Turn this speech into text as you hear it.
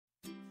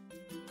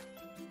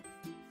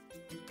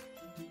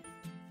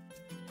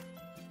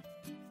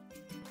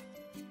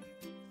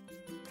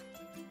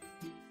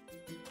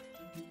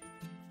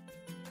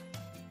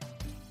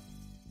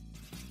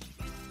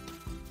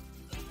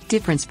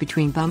Difference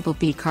between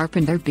Bumblebee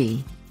Carpenter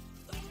bee.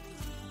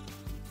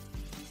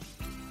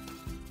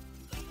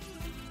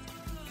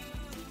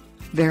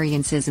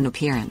 Variances in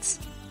appearance.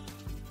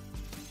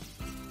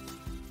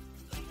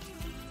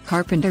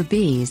 Carpenter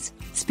bees,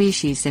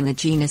 species in the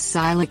genus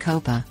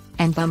Silicopa,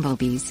 and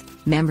bumblebees,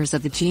 members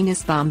of the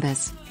genus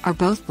Bombus, are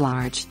both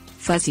large,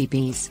 fuzzy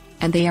bees,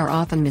 and they are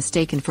often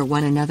mistaken for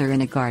one another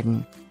in a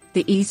garden.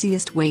 The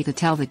easiest way to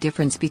tell the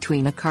difference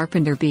between a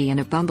carpenter bee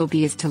and a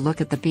bumblebee is to look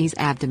at the bee's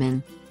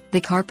abdomen. The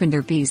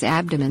carpenter bee's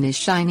abdomen is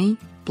shiny,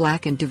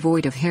 black and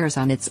devoid of hairs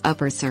on its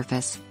upper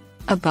surface.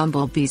 A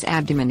bumblebee's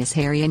abdomen is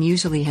hairy and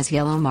usually has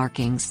yellow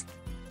markings.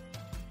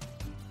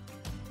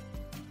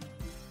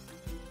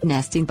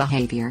 Nesting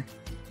behavior.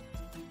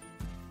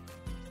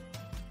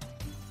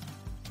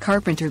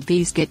 Carpenter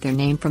bees get their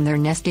name from their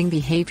nesting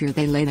behavior.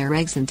 They lay their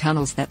eggs in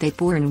tunnels that they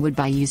bore in wood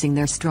by using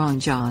their strong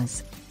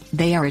jaws.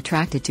 They are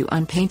attracted to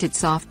unpainted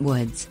soft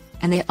woods,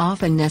 and they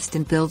often nest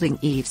in building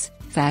eaves,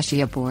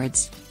 fascia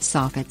boards,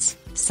 soffits,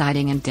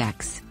 siding and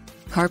decks.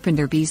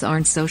 Carpenter bees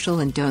aren't social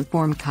and don't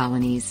form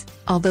colonies,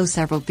 although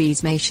several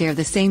bees may share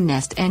the same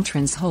nest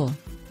entrance hole.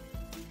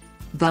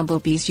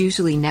 Bumblebees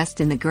usually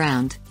nest in the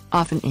ground,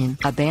 often in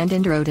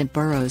abandoned rodent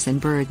burrows and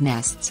bird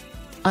nests.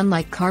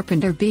 Unlike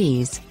carpenter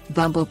bees,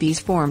 bumblebees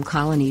form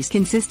colonies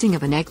consisting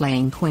of an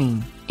egg-laying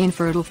queen,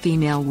 infertile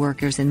female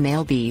workers and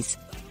male bees.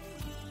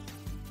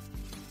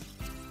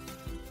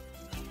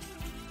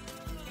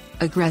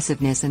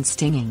 Aggressiveness and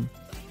stinging.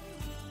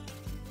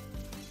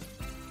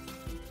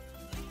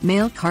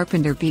 Male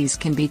carpenter bees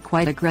can be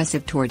quite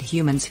aggressive toward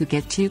humans who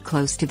get too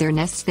close to their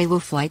nests. They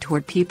will fly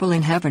toward people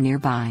and hover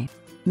nearby.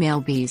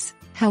 Male bees,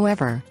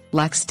 however,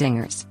 lack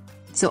stingers.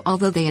 So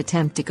although they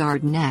attempt to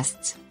guard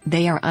nests,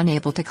 they are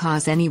unable to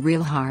cause any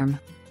real harm.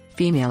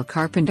 Female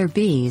carpenter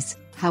bees,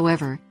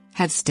 however,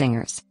 have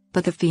stingers,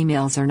 but the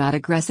females are not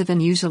aggressive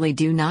and usually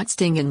do not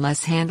sting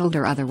unless handled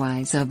or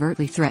otherwise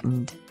overtly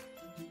threatened.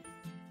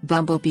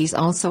 Bumblebees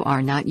also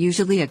are not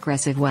usually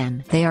aggressive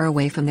when they are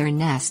away from their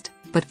nest,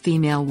 but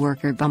female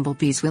worker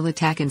bumblebees will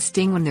attack and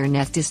sting when their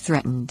nest is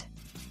threatened.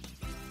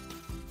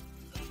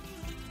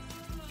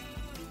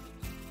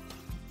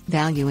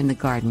 Value in the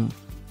garden.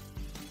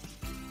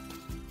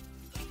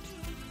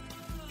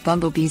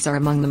 Bumblebees are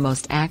among the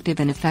most active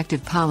and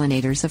effective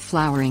pollinators of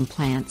flowering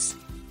plants.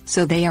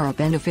 So they are a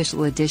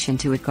beneficial addition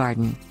to a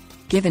garden.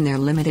 Given their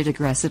limited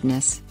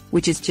aggressiveness,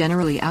 which is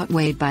generally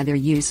outweighed by their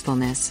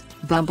usefulness,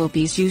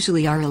 bumblebees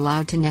usually are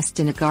allowed to nest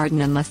in a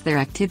garden unless their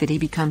activity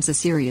becomes a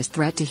serious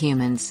threat to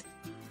humans.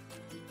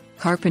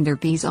 Carpenter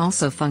bees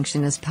also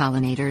function as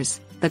pollinators,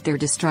 but their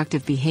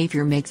destructive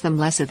behavior makes them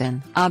less of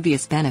an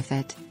obvious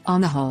benefit, on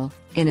the whole,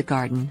 in a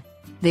garden.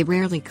 They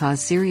rarely cause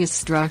serious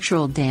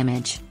structural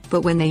damage,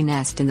 but when they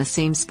nest in the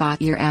same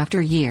spot year after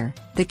year,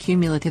 the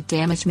cumulative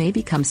damage may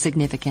become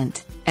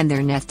significant, and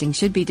their nesting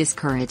should be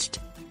discouraged.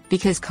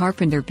 Because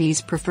carpenter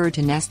bees prefer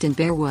to nest in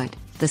bare wood,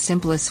 the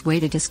simplest way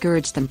to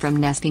discourage them from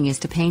nesting is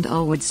to paint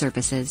all wood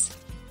surfaces.